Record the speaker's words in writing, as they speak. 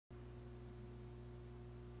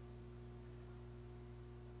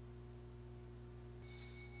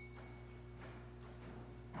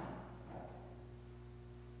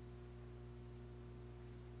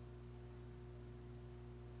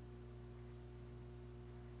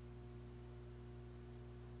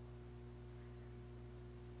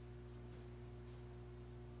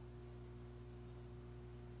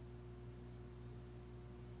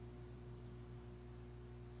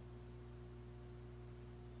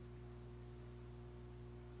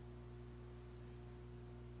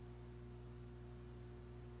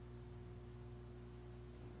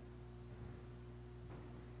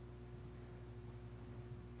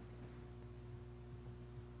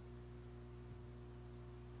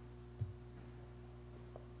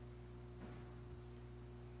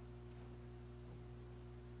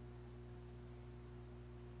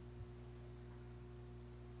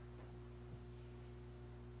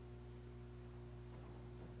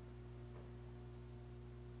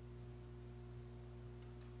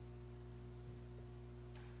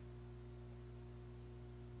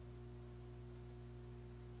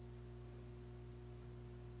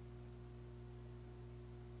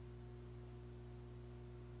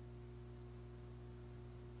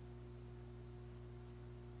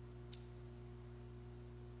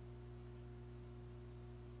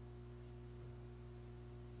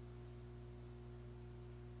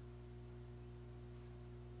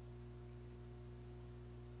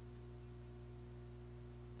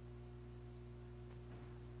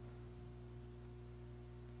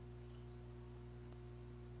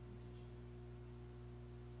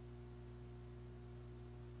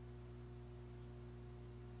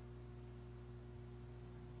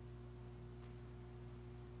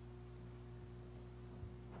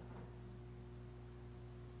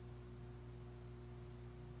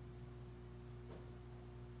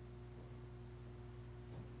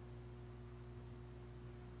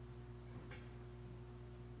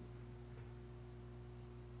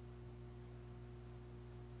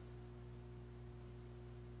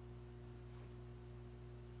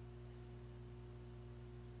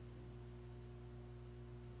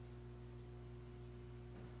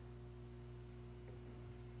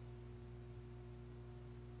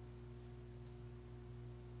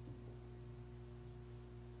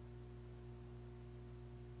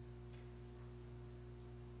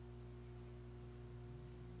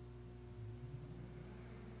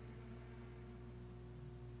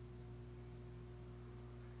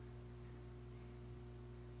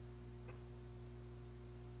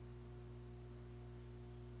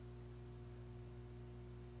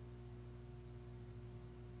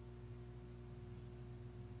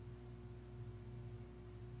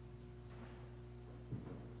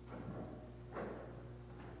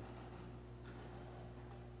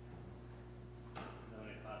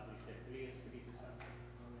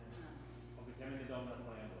Domino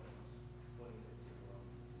ponemus, ponitesium,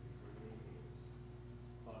 Deus,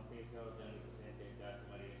 Pontificio Domini Potente, Gratia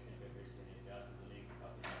Maria, sempre Christiane, Gratia Domini,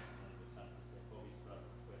 Pater Nostrum, Sanctus Jacobi,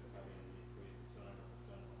 Fratus, Quet, Cabine, Disposizione,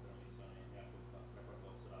 Protezione, Compromissione, e Apulpa,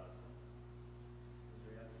 Preparto Solato.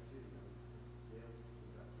 Misereat Tutti, Seus,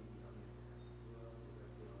 Grati, Domine, Tua,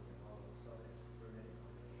 Grati, Domine, Malo, Sade, Fermene,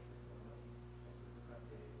 Domine,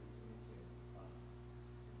 Educate, Definition,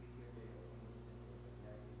 Vicia Deo, Omnipotente,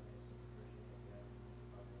 Magnum, Sanctification, Magnum,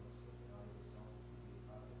 Pater Nostrum, Domine, Sanctus,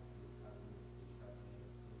 Pater, Educate,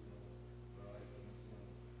 Educate, Gloria,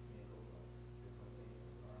 Commissione, Nicolo, Deponte,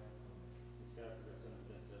 Gloria, Miserat Persona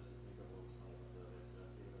Potentia, Supplica Vos, Salvator,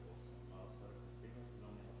 Restaurativa Vos, Malos, Arcostigma,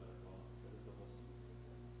 Nomine Operator, Spiritu Vos,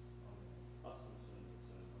 Amen. Oxum Sum,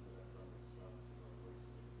 Sum, Contra Promis, Slav, Lord, Voice,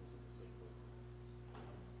 Because of the sake of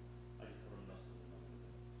Adiutorum Nostrum, in nomine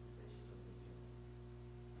Dei. Decis Omnitium.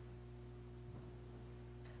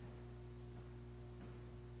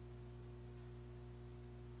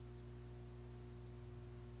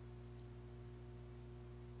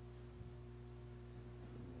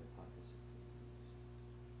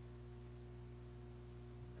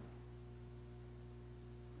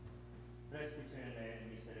 Respice me,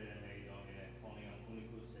 miserere mei, Domine, quoniam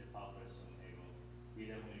unicus et pauper sum ego,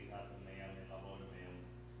 vida humilitatum meam et labor meum,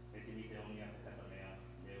 et imite omnia peccata mea,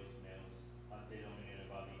 Deus meus, a te, Domine,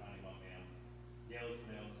 levavi anima meam, Deus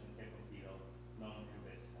meus, in te confido, non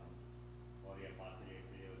rubescam. Gloria Patri et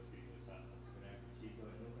Filio et Spiritus Sanctus, per principio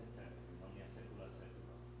et nunc et semper, in omnia saecula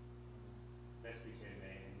saecula. Respice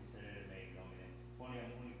me, miserere mei, Domine,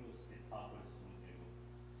 quoniam unicus et pauper sum ego,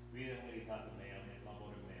 vida humilitatum meam et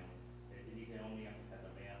labor meum, et imite omnia peccata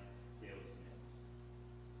mea, Deus meus.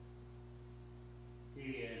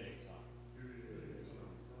 Kyrie eleison.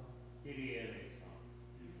 Kyrie eleison.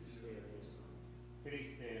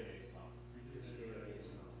 Christe eleison.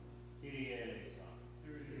 Kyrie eleison.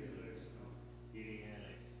 Kyrie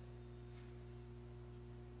eleison.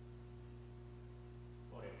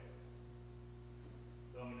 Oremus.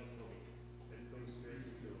 Dominus vobis. Et cum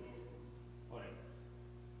spiritu tuo. Oremus.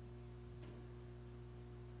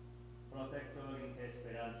 Protector in te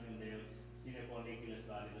sperantium Deus, sine quod nihil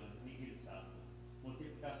validum, nihil salvum.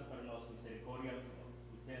 Multiplica super nos misericordiam tuam,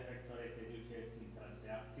 ut te rectore te duces sic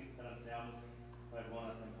transeamus per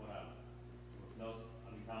bona temporale, ut nos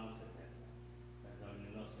habitamus eterna. Per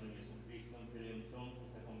Domine nostrum Iesum Christum, Filium tuum,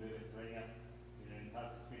 ut te convivet regnat, in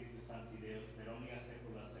unitate Spiritus Sancti Deus, per omnia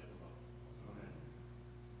saecula saeculorum. Amen.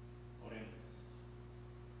 Oremus.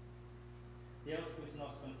 Deus, quis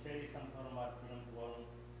nos concedi sanctorum martyrum tuorum,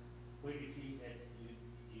 quidici et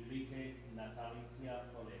iulite natalitia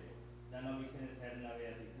colere, da nobis in eterna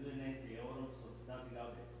beatitudine Deorum societati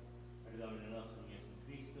gaudet, per Domine nostrum Iesum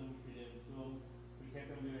Christum, Filium tuum, qui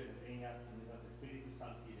tecum vivet regnat in unitate Spiritus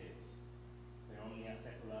Sancti Deus, per omnia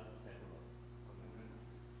saecula saeculorum. Amen.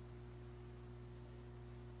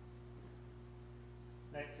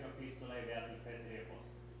 Lectio Epistolae Beati Petri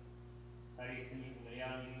Apostoli. Carissimi,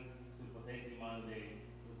 humiliamini sul potenti mano Dei,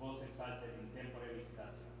 ut vos exaltet in tempore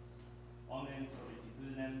visitationis. Omnem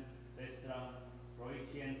sollicitudinem vestram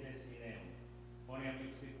proicientes in eum, quoniam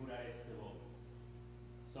ipsi cura est de vobis.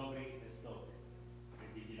 Sobri est dote,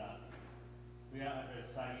 et vigilati. Quia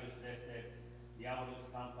adversarius veste, diabolus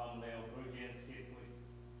campam leo progens circuit,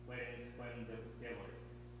 querens quem devore.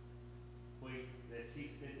 Qui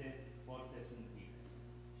resistete fortes in tibe.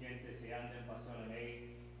 Gentes eandem passionem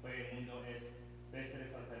ei, quae mundo est, vestere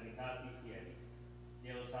fraternitati fieri.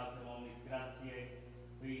 Deus autem omnis gratiae,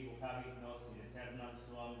 qui vocabit nos in aeternam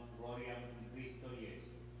suam gloriam in Christo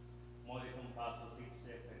Iesu. Modicum passus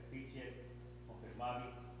ipse perficet,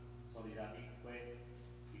 confirmavit, solidavitque,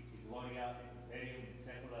 ipsi gloria et imperium in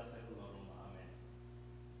saecula saeculorum. Amen.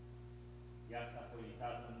 Iacta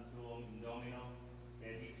cogitatum tuum in Domino,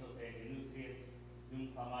 et ipso te enutriet,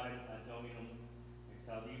 dum clamarem ad Dominum,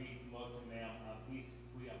 exaudivit vocem meam ab his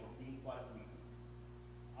qui apopinquat vici.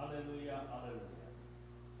 Alleluia, alleluia.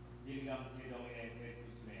 Dirigam te, Domine,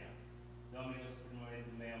 virtus mea. Dominus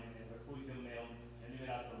firmamentum meum et refugium meum et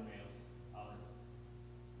liberator meus. Alleluia.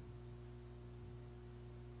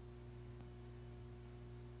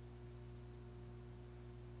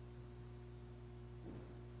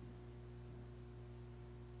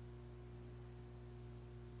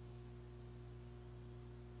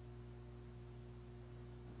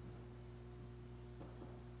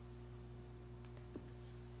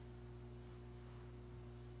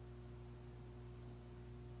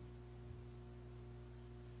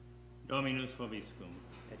 Dominus vobiscum.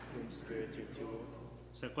 Et cum spiritu tuo,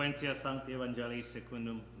 Sequentia Sancti Evangelii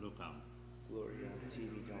secundum Lucam. gloria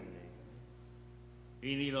tibi Domine.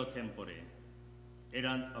 In illo tempore,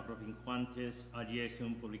 erant apropinquantes ad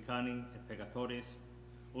Iesum publicani et peccatores,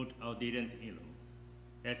 ut audirent illum.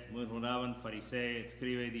 Et murmuraban Pharisee et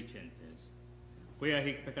scribae dicentes, quia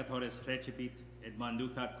hic peccatores recepit et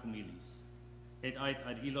manducat cum illis, et ait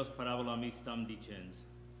ad illos parabolam istam dicens,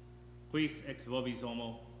 quis ex vobis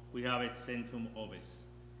homo, qui habet centum oves,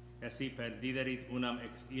 et si perdiderit unam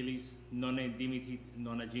ex illis, nonne dimitit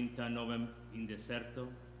nonaginta novem in deserto,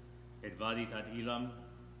 et vadit ad illam,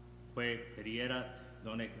 quae perierat,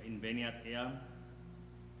 nonec inveniat eam,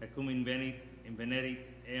 et cum invenerit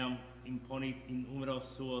eam, imponit in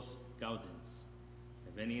numeros suos gaudens,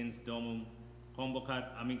 et veniens domum,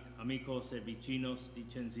 convocat amicos et vicinos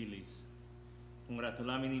dicens illis,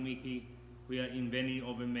 congratulamini mihi, quia inveni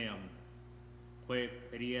ovem meam, quae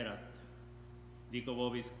perierat, dico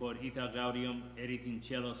vobis quod ita gaudium erit in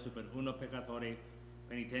cielo super uno peccatore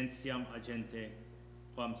penitentiam agente,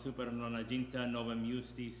 quam super nonaginta novem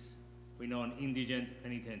justis, qui non indigent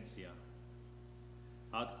penitentia.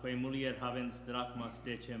 Atque mulier habens drachmas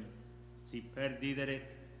decem, si perdideret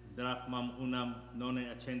drachmam unam, nonne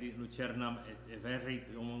accendit lucernam et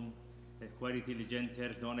everit domum, et querit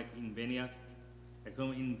diligenter donec inveniat, et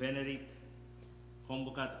cum invenerit,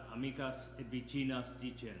 convocat amicas et vicinas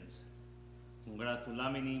dicens,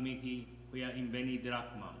 congratulamini mihi, quia inveni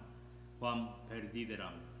drachmam, quam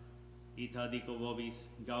perdideram. Ita dico vobis,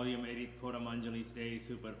 gaudium erit coram angelis Dei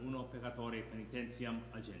super uno peccatore penitentiam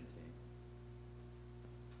agente.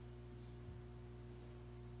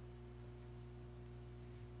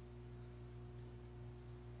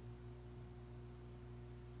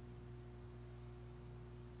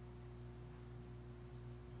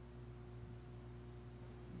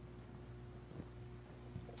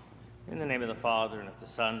 In the name of the Father, and of the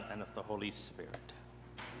Son, and of the Holy Spirit.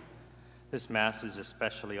 This Mass is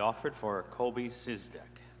especially offered for Kobe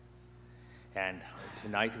Sizdek. And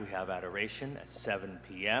tonight we have adoration at 7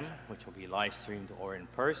 p.m., which will be live streamed or in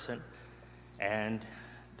person. And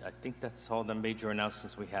I think that's all the major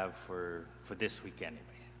announcements we have for this week anyway.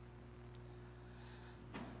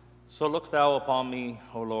 So look thou upon me,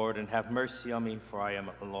 O Lord, and have mercy on me, for I am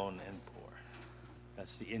alone and poor.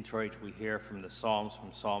 That's the introit we hear from the Psalms,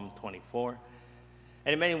 from Psalm 24.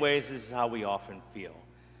 And in many ways, this is how we often feel.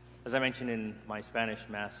 As I mentioned in my Spanish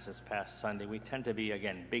Mass this past Sunday, we tend to be,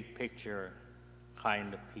 again, big picture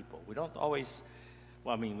kind of people. We don't always,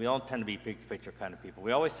 well, I mean, we don't tend to be big picture kind of people.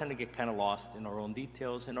 We always tend to get kind of lost in our own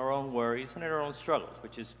details, in our own worries, and in our own struggles,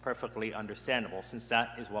 which is perfectly understandable, since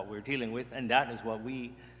that is what we're dealing with, and that is what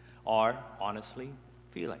we are honestly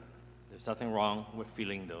feeling. There's nothing wrong with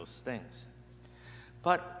feeling those things.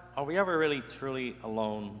 But are we ever really truly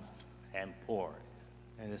alone and poor,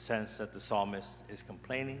 in the sense that the psalmist is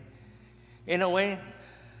complaining? In a way,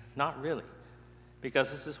 not really,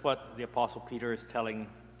 because this is what the Apostle Peter is telling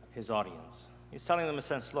his audience. He's telling them in a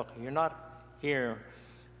sense, look, you're not here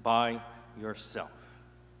by yourself.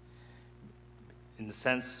 In the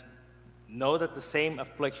sense, know that the same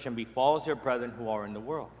affliction befalls your brethren who are in the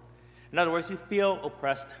world. In other words, you feel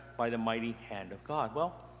oppressed by the mighty hand of God.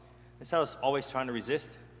 Well, instead of always trying to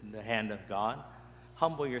resist the hand of God,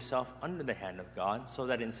 humble yourself under the hand of God, so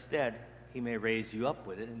that instead he may raise you up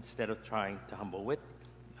with it, instead of trying to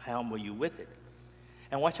humble you with it.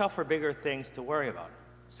 And watch out for bigger things to worry about.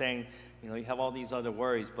 Saying, you know, you have all these other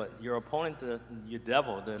worries, but your opponent, your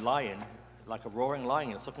devil, the lion, like a roaring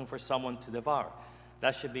lion, is looking for someone to devour.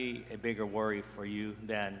 That should be a bigger worry for you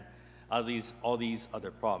than all these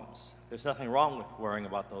other problems. There's nothing wrong with worrying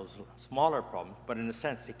about those smaller problems, but in a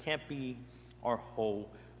sense, it can't be our whole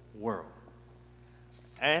world.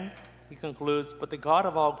 And he concludes, but the God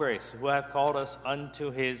of all grace, who hath called us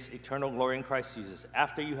unto his eternal glory in Christ Jesus,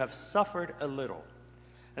 after you have suffered a little,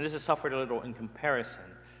 and this is suffered a little in comparison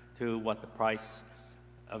to what the price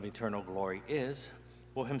of eternal glory is,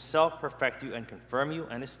 will himself perfect you and confirm you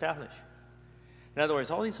and establish. In other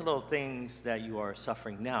words, all these little things that you are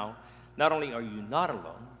suffering now, not only are you not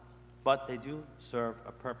alone, but they do serve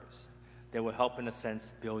a purpose. They will help, in a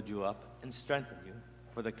sense, build you up and strengthen you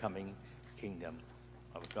for the coming kingdom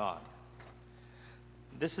of God.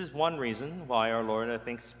 This is one reason why our Lord, I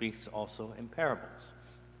think, speaks also in parables.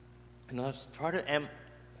 And let's try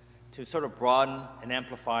to sort of broaden and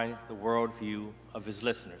amplify the worldview of his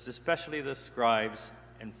listeners, especially the scribes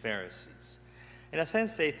and Pharisees. In a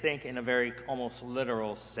sense, they think in a very almost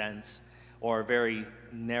literal sense, or a very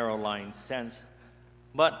narrow-line sense.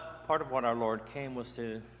 But part of what our Lord came was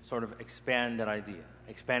to sort of expand that idea.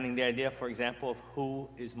 Expanding the idea, for example, of who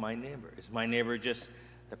is my neighbor. Is my neighbor just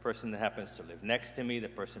the person that happens to live next to me, the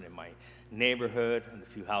person in my neighborhood, and the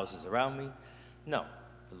few houses around me? No.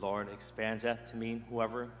 The Lord expands that to mean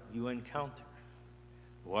whoever you encounter,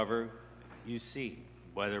 whoever you see,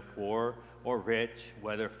 whether poor or rich,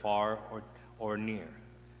 whether far or near.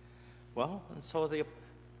 Well, and so the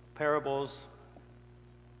parables,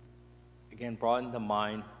 again, brought in the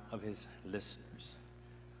mind of his listeners.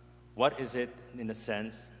 What is it, in a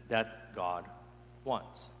sense, that God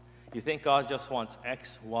wants? You think God just wants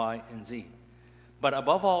X, Y, and Z. But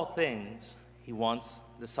above all things, he wants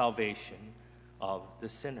the salvation of the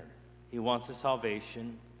sinner. He wants the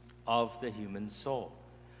salvation of the human soul.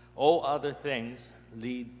 All other things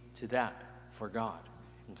lead to that for God,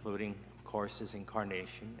 including, of course, his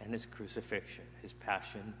incarnation and his crucifixion, his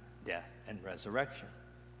passion, death, and resurrection.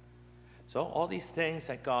 So all these things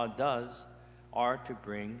that God does are to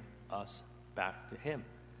bring us back to him.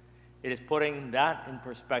 It is putting that in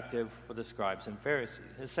perspective for the scribes and Pharisees.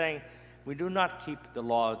 It's saying we do not keep the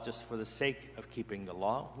law just for the sake of keeping the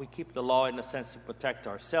law. We keep the law in a sense to protect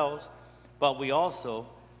ourselves, but we also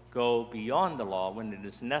go beyond the law when it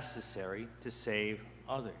is necessary to save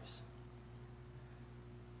others.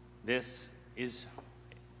 This is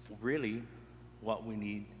really what we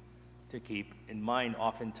need to keep in mind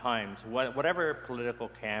oftentimes. Whatever political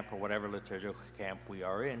camp or whatever liturgical camp we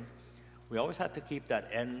are in, we always have to keep that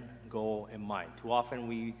end goal in mind. Too often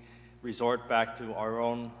we resort back to our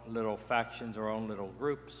own little factions, our own little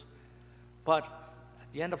groups. But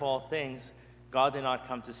at the end of all things, God did not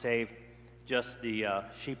come to save just the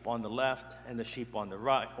sheep on the left and the sheep on the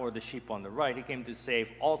right, or the sheep on the right. He came to save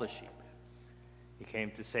all the sheep. He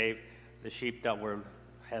came to save the sheep that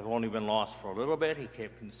have only been lost for a little bit. He came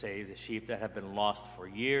to save the sheep that have been lost for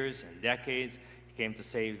years and decades. He came to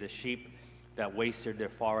save the sheep that wasted their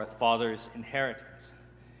father's inheritance.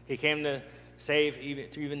 He came to save,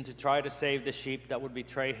 even to try to save the sheep that would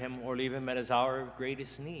betray him or leave him at his hour of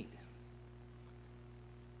greatest need.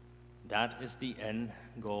 That is the end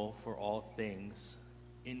goal for all things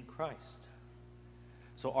in Christ.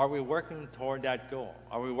 So are we working toward that goal?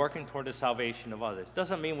 Are we working toward the salvation of others?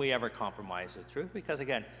 Doesn't mean we ever compromise the truth, because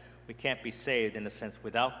again, we can't be saved in a sense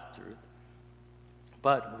without the truth.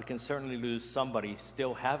 But we can certainly lose somebody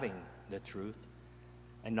still having the truth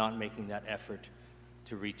and not making that effort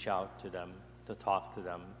to reach out to them, to talk to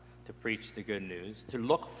them, to preach the good news, to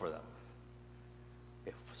look for them.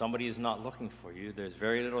 If somebody is not looking for you, there's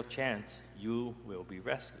very little chance you will be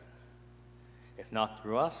rescued. If not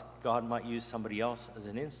through us, God might use somebody else as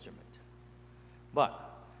an instrument.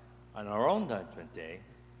 But on our own judgment day,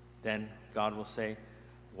 then God will say,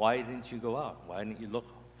 why didn't you go out? Why didn't you look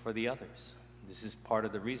for the others? This is part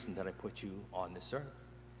of the reason that I put you on this earth.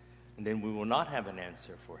 And then we will not have an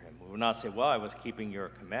answer for him. We will not say, well, I was keeping your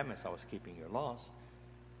commandments, I was keeping your laws.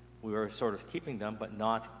 We were sort of keeping them, but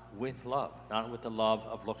not with love, not with the love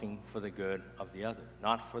of looking for the good of the other,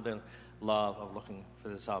 not for the love of looking for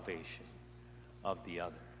the salvation of the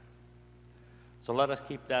other. So let us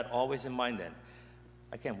keep that always in mind then.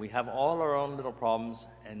 Again, we have all our own little problems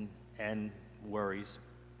and worries,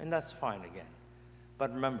 and that's fine again.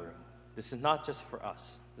 But remember, this is not just for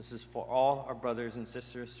us. This is for all our brothers and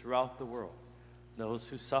sisters throughout the world, those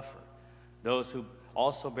who suffer, those who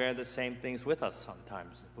also bear the same things with us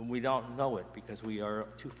sometimes, but we don't know it because we are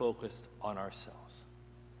too focused on ourselves.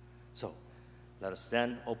 So let us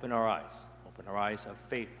then open our eyes of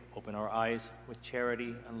faith, open our eyes with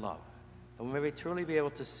charity and love, and we may truly be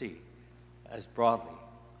able to see as broadly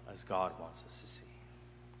as God wants us to see.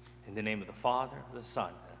 In the name of the Father, of the Son,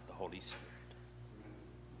 and of the Holy Spirit.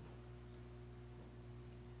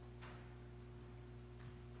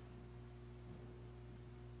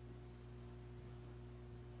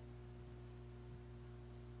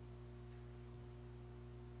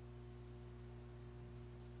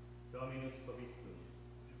 Dominus vobiscum.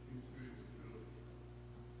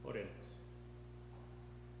 Oremus.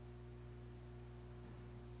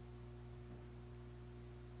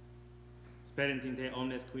 Sperent in te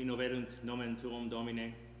omnes qui noverunt nomen tuum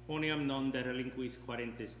Domine, poniam non de relinquis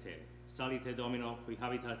quarentes te. Salite Domino qui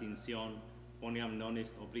habitat in Sion, poniam non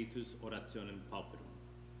est oblitus orationem pauperum.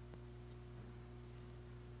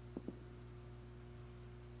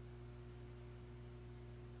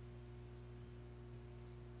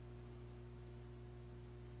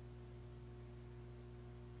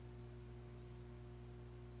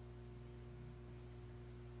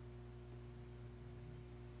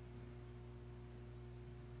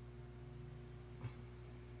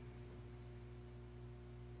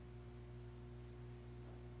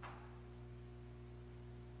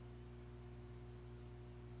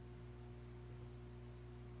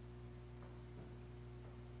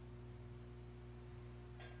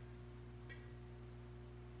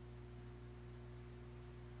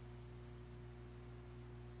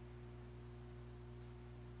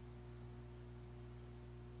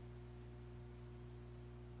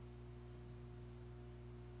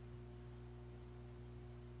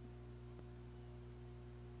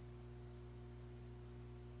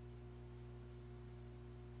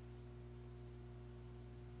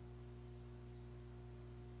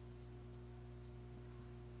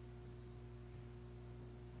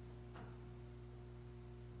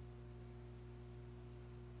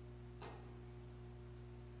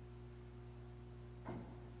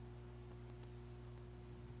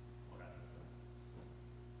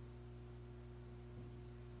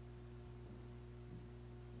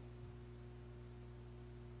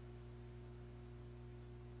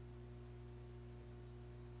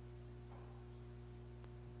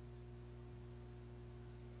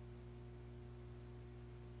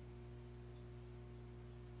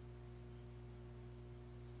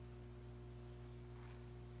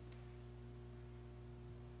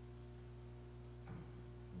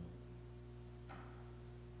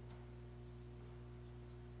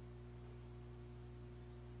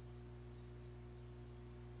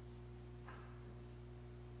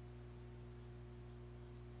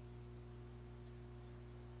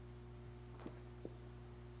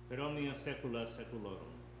 per omnia saecula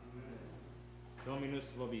saeculorum.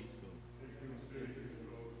 Dominus vobiscum.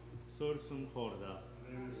 Sursum corda.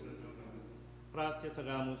 Gratias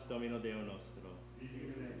agamus Domino Deo nostro.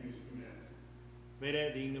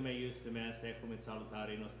 Vere dignum eius est ecum et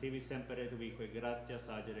salutare nos tibi semper et ubique gratias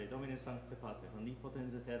agere Domine Sancte Pater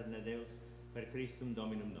omnipotens aeterne Deus per Christum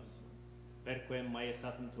Dominum nostrum. Perquem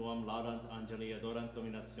maiestatem tuam laudant angeli adorant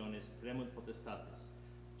dominationes tremunt potestates.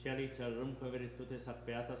 Celi terrumque virtutes ac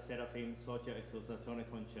beatas seraphim socia exultatione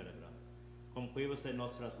concelebrant. Cum quibus et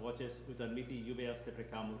nostras voces ut admiti iubeas te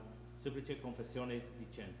precamur, supplice confessione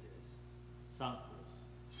dicentes. Sanctus,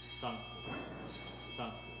 Sanctus,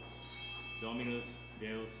 Sanctus, Dominus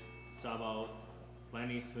Deus Sabaoth,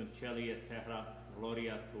 plenis sunt celi et terra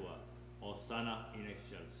gloria tua, Hosanna in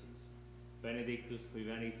excelsis. Benedictus qui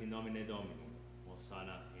venit in nomine Domini,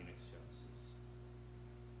 Hosanna in excelsis.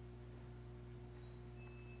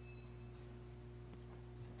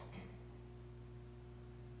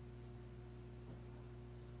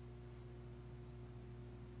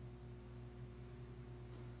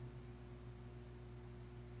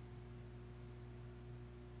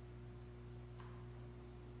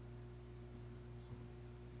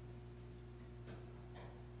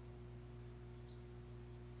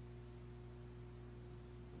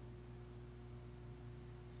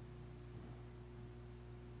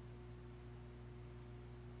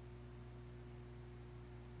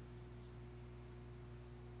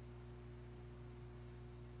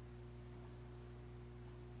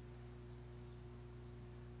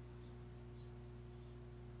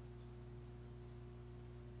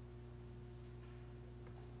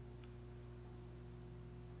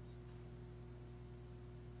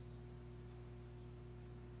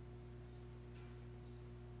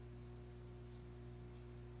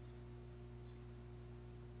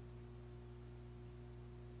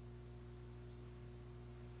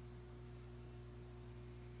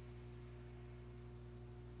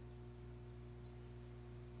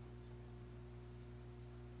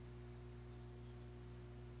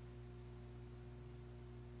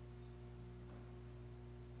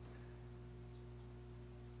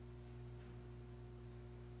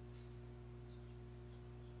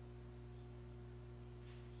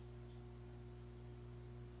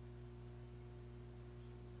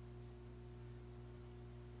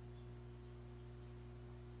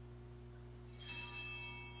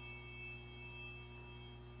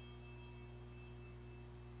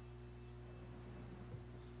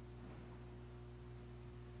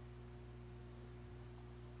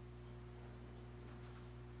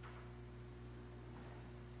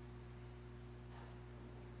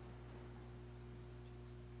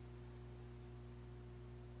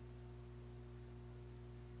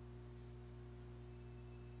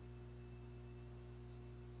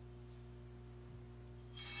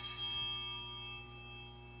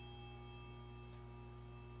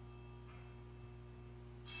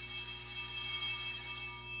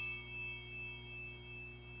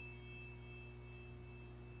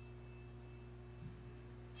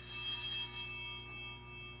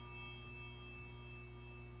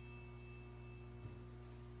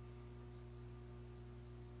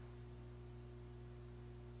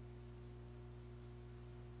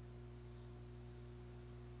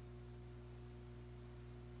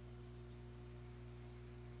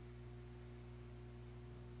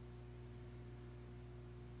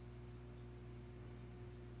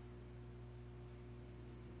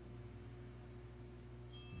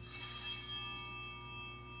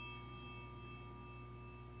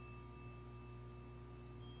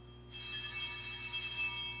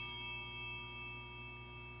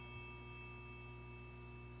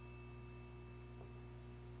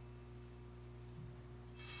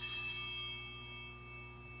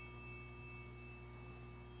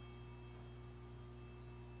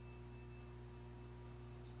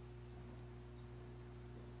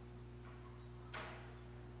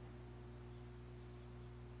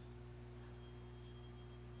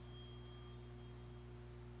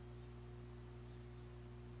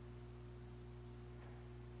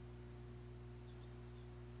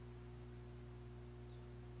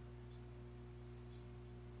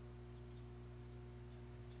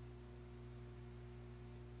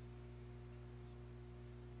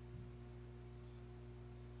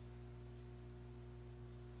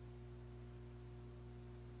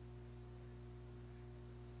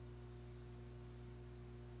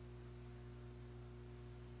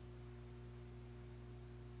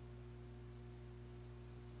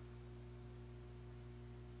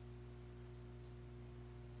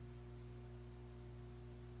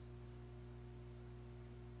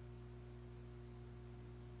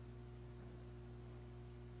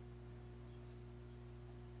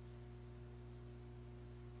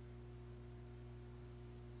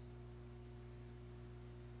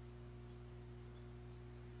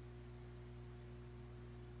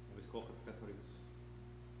 corpus peccatoribus.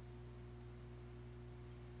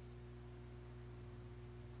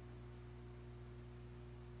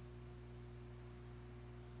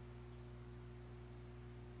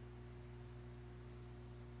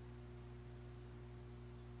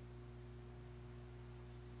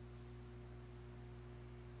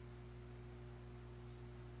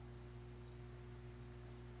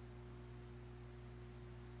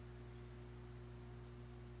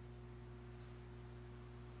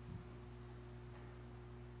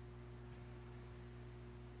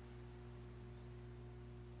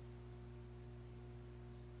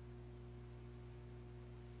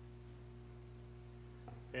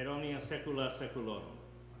 Per omnia saecula saeculorum.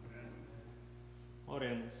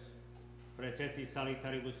 Oremus. Precetti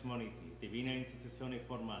salitaribus moniti, divina institutione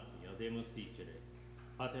formati, audemus dicere.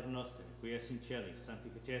 Pater noster, qui es in celis,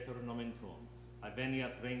 sanctificetur nomen tuum,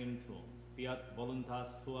 adveniat regnum tuum, fiat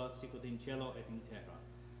voluntas tua sicut in cielo et in terra.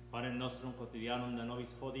 Panem nostrum quotidianum da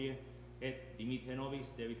nobis hodie, et dimite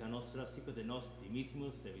nobis debita nostra sicut et nos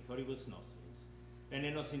dimittimus debitoribus nostris. Et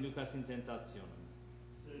ne nos inducas in tentationem,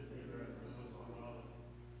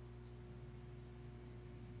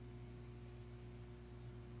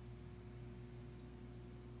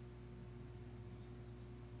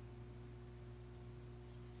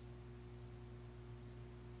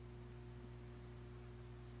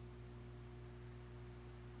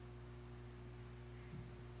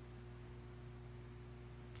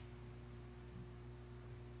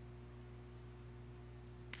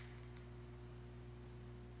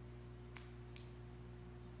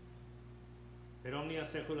 per omnia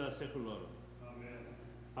saecula saeculorum. Amen.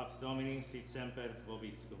 Pax Domini sit semper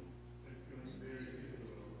vobiscum. Et cum spiritu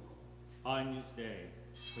tuo. Agnus Dei,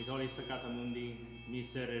 qui tollis peccata mundi,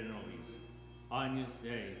 miserere nobis. Agnus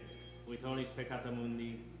Dei, qui tollis peccata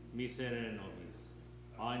mundi, miserere nobis.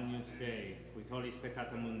 Agnus Dei, qui tollis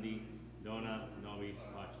peccata mundi, dona nobis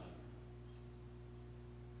pacem.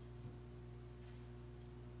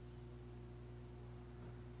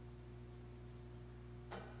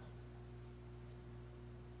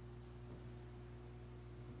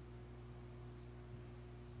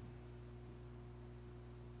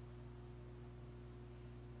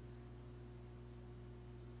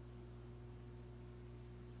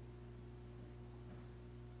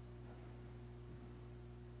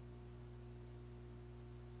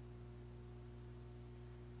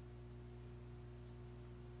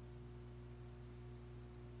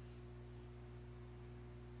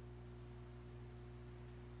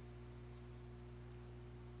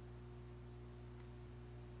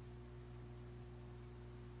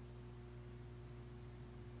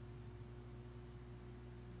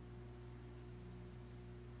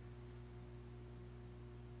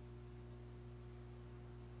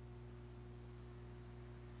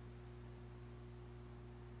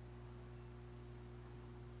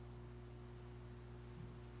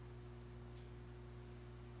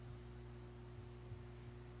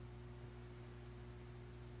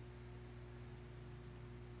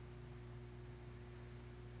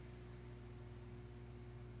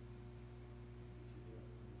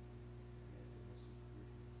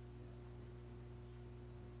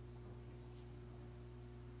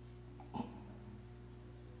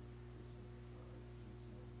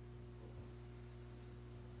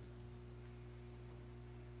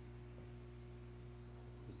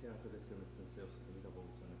 Quisiera pedirse un penseos de vida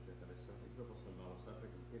volición de cabeza y proporción a los sacra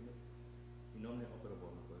que tiene y no me opera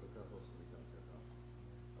bona por educar vos habitante acá.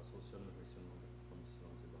 La solución de presión de la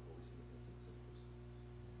comisión de la volición de Pentecost.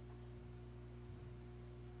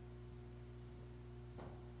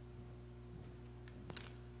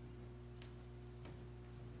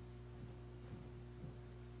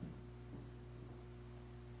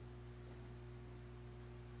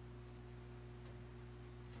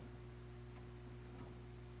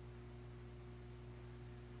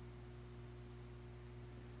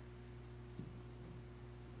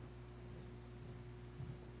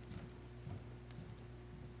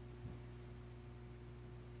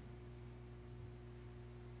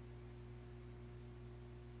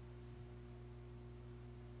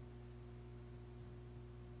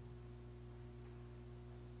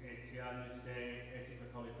 Et Agnus Dei, ecce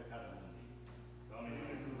tolli peccata mundi.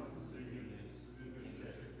 Domine Deus, Deus,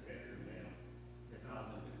 intercessus tecum meum, et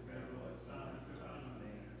tantum verbo et sanctificam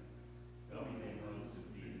Amen. Domine non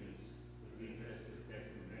subdignus, ut intercessus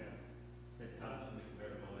tecum meum, et tantum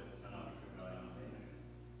verbo et sanctificam Amen.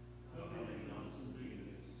 Domine non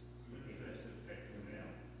subdignus, ut intercessus tecum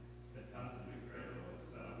meum, et tantum verbo et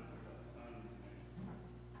sanctificam Amen.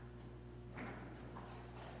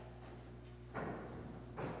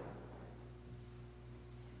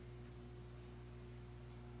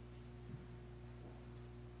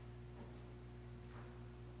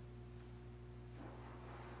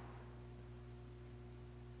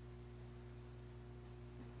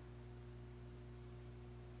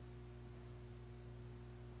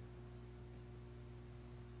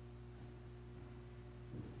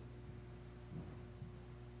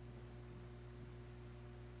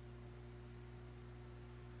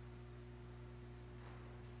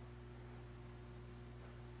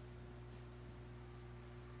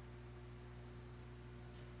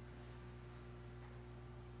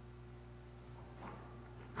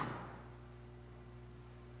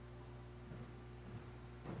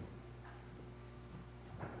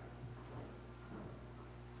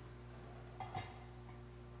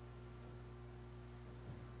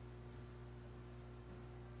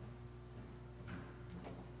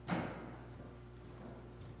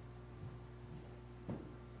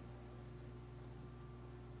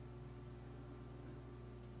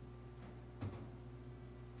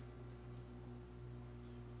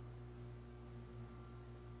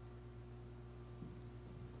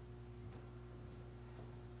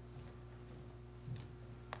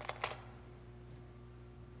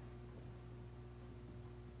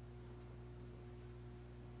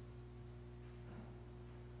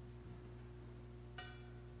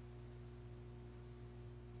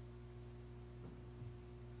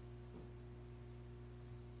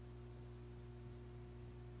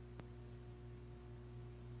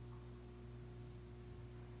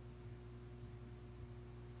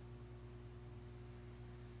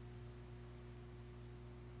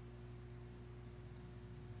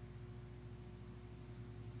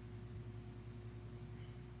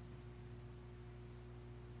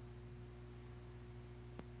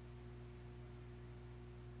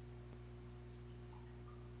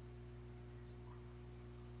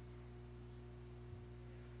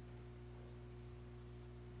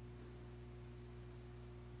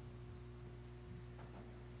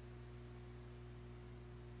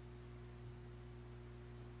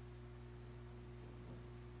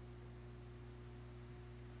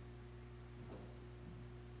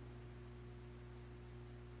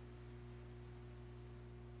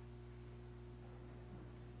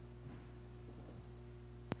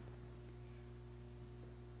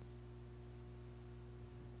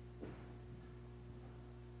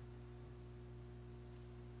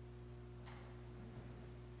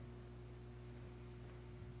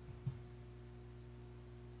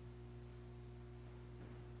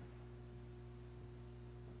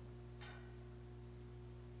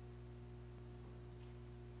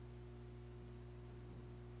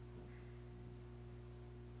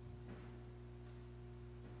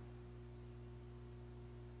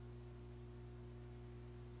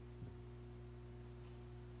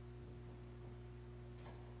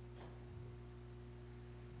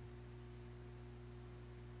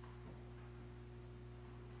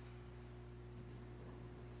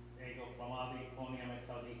 proclamavi quoniam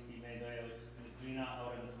exaudisti me Deus, inclina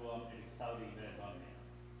aurem tuam et exaudi verbam meam.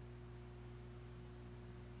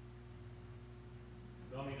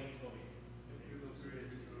 Dominus vobis.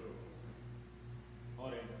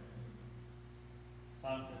 Oremus.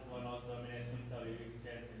 Sancta tua nos Domine sumpta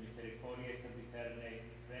vivificente misericordiae sempiterne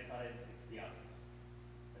reparent expiatus.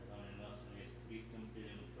 Perdone nostrum Iesu Christum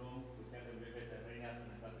Filium tuum, ut tecum vivit et regnat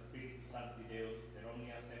in Patris Spiritus Sancti Deus per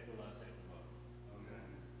omnia saecula saeculorum. Amen.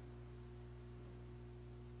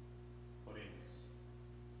 Oremus.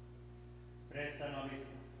 Presa nobis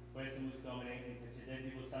quesumus Domine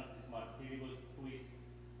intercedentibus sanctis martyribus tuis,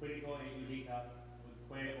 quirigo et judica, ut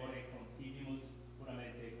quae ore contigimus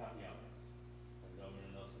puramente capiamus. Per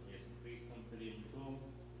Dominum nostrum Iesu Christum Filium tuum,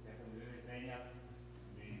 ut tecum vivit regnat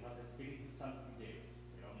in Patris Spiritus Sancti Deus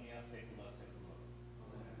per omnia saecula saeculorum.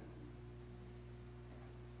 Amen.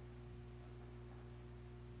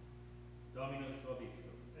 Dominus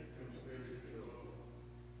vobiscum. Et cum spiritu tuo.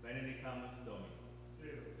 Benedicamus Domino.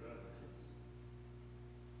 Deo gratias.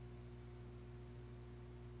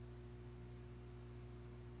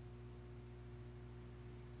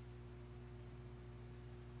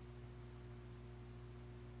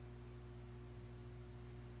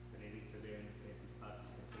 Benedictio Deo in Creatis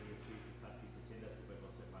Patris et Filii et Spiritus Sancti descendat super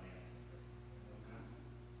vos et maneat semper. Amen.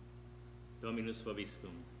 Dominus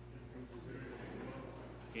vobiscum.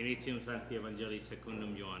 Initium Sancti Evangelii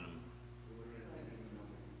secundum Ioannum.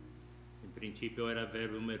 In principio erat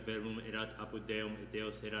verbum, et verbum erat apud Deum, et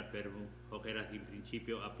Deus erat verbum, hoc erat in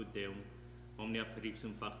principio apud Deum, omnia per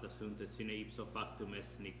ipsum facta sunt, et sine ipso factum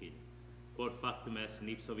est nihil. Quod factum est, in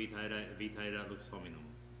ipso vita erat lux hominum.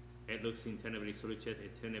 Et lux in tenebris lucet,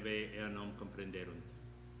 et tenebrae ea non comprenderunt.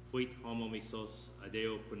 Fuit homo missos ad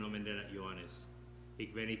Deo cum nomen erat Ioannes.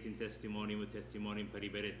 Hic venit in testimonium, ut testimonium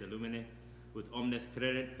periberet de lumine, ut omnes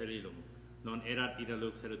creret per illum. Non erat ida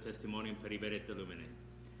lux, et ut testimonium periberet de lumine.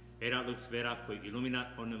 Erat lux vera, qui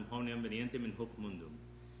illuminat omnium venientem in hoc mundum.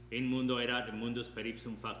 In mundo erat, et mundus per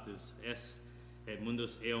ipsum factus est, et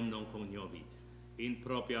mundus eum non cognovit. In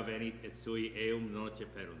propria venit, et sui eum non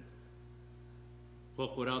ceperunt.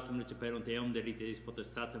 Quoque autem receperunt eum deliteis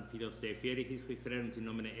potestatem filios Dei fiericis, qui crerunt in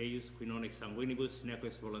nomine eius, qui non ex sanguinibus, neque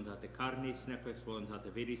ex voluntate carnis, neque ex voluntate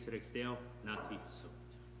viris rex Deo, nati sunt.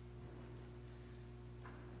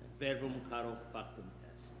 Verbum caro factum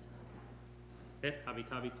est. Et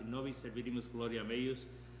habitavit in nobis, et vidimus gloriam eius,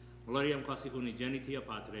 gloriam quasi unigeniti a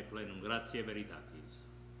Patre, plenum gratiae veritatis.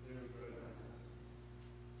 Deo gratias.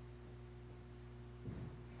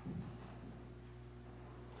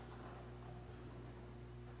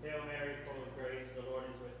 Hail Mary, full of grace, the Lord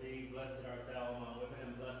is with thee. Blessed art thou among women,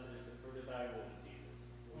 and blessed is the fruit of thy womb, Jesus.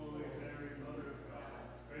 Holy Mary, Mother of God,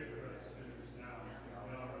 pray for us sinners now and at our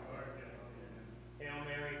hour of our death. Amen. Hail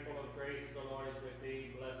Mary, full of grace, the Lord is with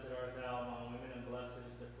thee. Blessed art thou among women, and blessed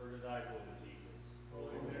is the fruit of thy womb, Jesus.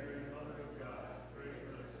 Holy Mary, Mother of God, pray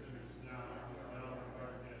for us sinners now and at our hour of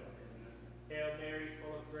our death. Amen. Hail Mary,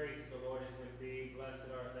 full of grace, the Lord is with thee. Blessed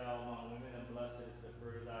art thou among women, and blessed is the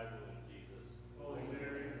fruit of thy womb, Jesus. Holy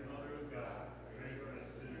Mary, Mother of God, pray for us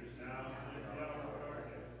sinners now and at the hour of our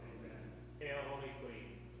death. Amen. Hail, Holy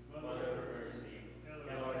Queen, Mother of mercy, hail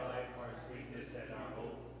our life, our sweetness, and our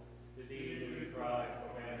hope. To thee do we cry,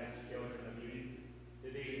 for banished children of Eve. To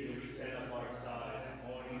thee do we send up our sighs,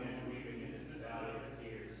 mourning and weeping in this valley of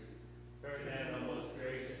tears. Turn then, O most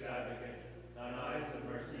gracious Advocate, thine eyes of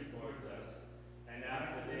mercy towards us, and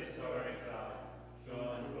after this our exile, show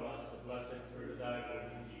unto us the blessed fruit of thy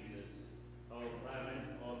womb, Jesus. O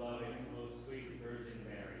clement, O loving, O sweet Virgin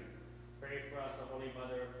Mary, pray for us, O Holy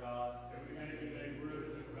Mother of God. That we may be made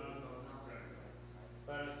worthy of the crown of our sacrifice.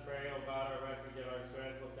 Let us pray, O God, our refuge and our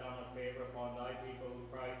strength, look down with favor upon thy people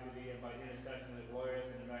who cry to thee, and by the intercession of the glorious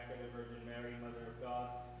and immaculate Virgin Mary, Mother of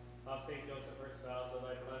God, of Saint Joseph, her spouse, of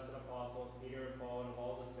thy blessed apostles, Peter and Paul, and of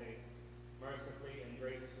all the saints, mercifully and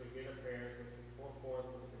graciously hear the prayers which we pour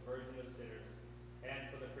forth for the conversion of sinners,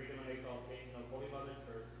 and for the freedom and exaltation of Holy Mother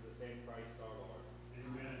Church, through the same Christ our Lord.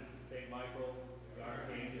 Amen. Saint Michael, the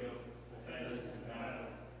Archangel, defend us in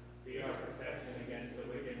battle. Be our protection against the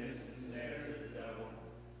wickedness and snares of the devil.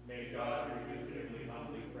 May God